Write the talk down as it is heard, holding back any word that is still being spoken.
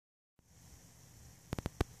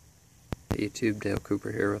YouTube, Dale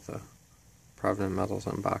Cooper here with a Provident Metals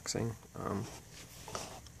unboxing.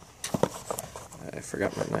 I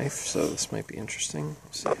forgot my knife, so this might be interesting.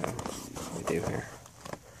 Let's see how we do here.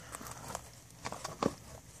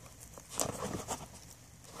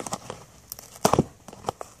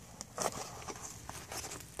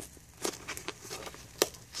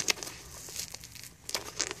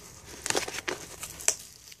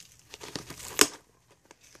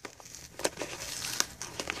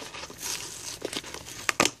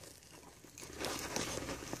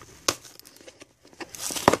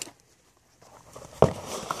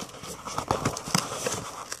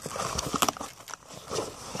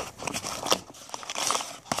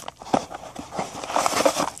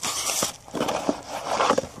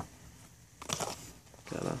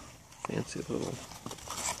 Got a fancy little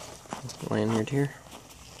lanyard here.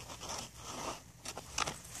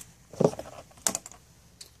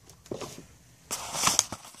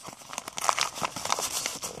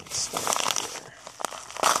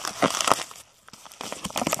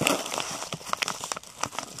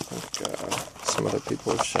 Some other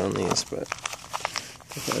people have shown these, but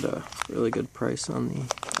they've had a really good price on the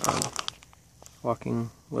Walking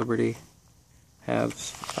Liberty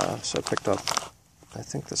halves, so I picked up, I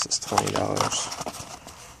think this is $20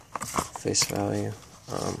 face value.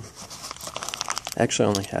 I actually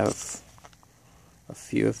only have a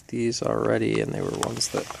few of these already, and they were ones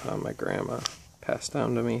that my grandma passed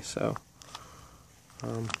down to me, so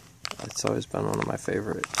it's always been one of my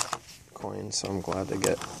favorite coins, so I'm glad to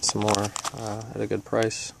get some more at a good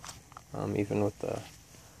price. Even with the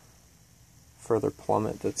further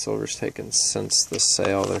plummet that silver's taken since the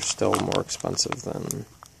sale, they're still more expensive than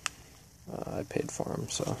I paid for them,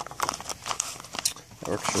 so that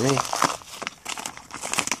works for me.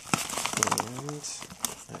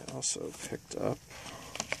 And I also picked up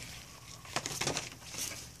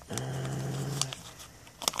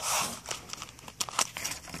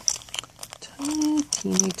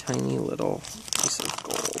tiny little piece of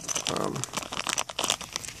gold.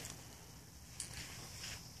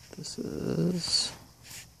 This is,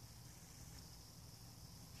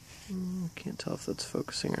 can't tell if that's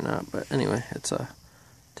focusing or not, but anyway, it's a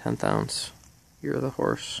 10th ounce Year of the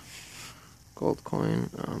Horse gold coin.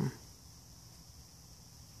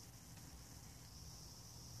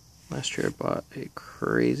 Last year I bought a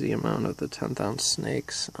crazy amount of the 10th ounce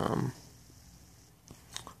snakes,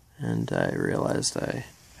 and I realized I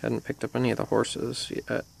hadn't picked up any of the horses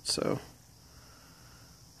yet, so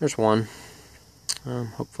there's one.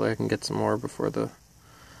 Hopefully I can get some more before the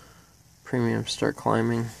premiums start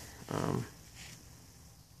climbing,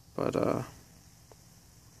 but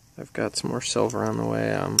I've got some more silver on the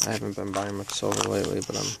way. I haven't been buying much silver lately,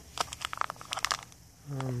 but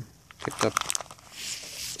I'm picked up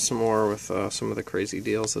some more with some of the crazy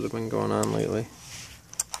deals that have been going on lately.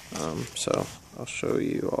 So I'll show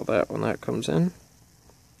you all that when that comes in.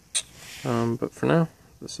 But for now,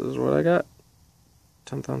 this is what I got.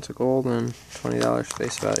 10th ounce of gold and $20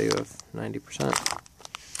 face value of 90%.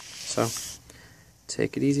 So,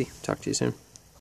 take it easy. Talk to you soon.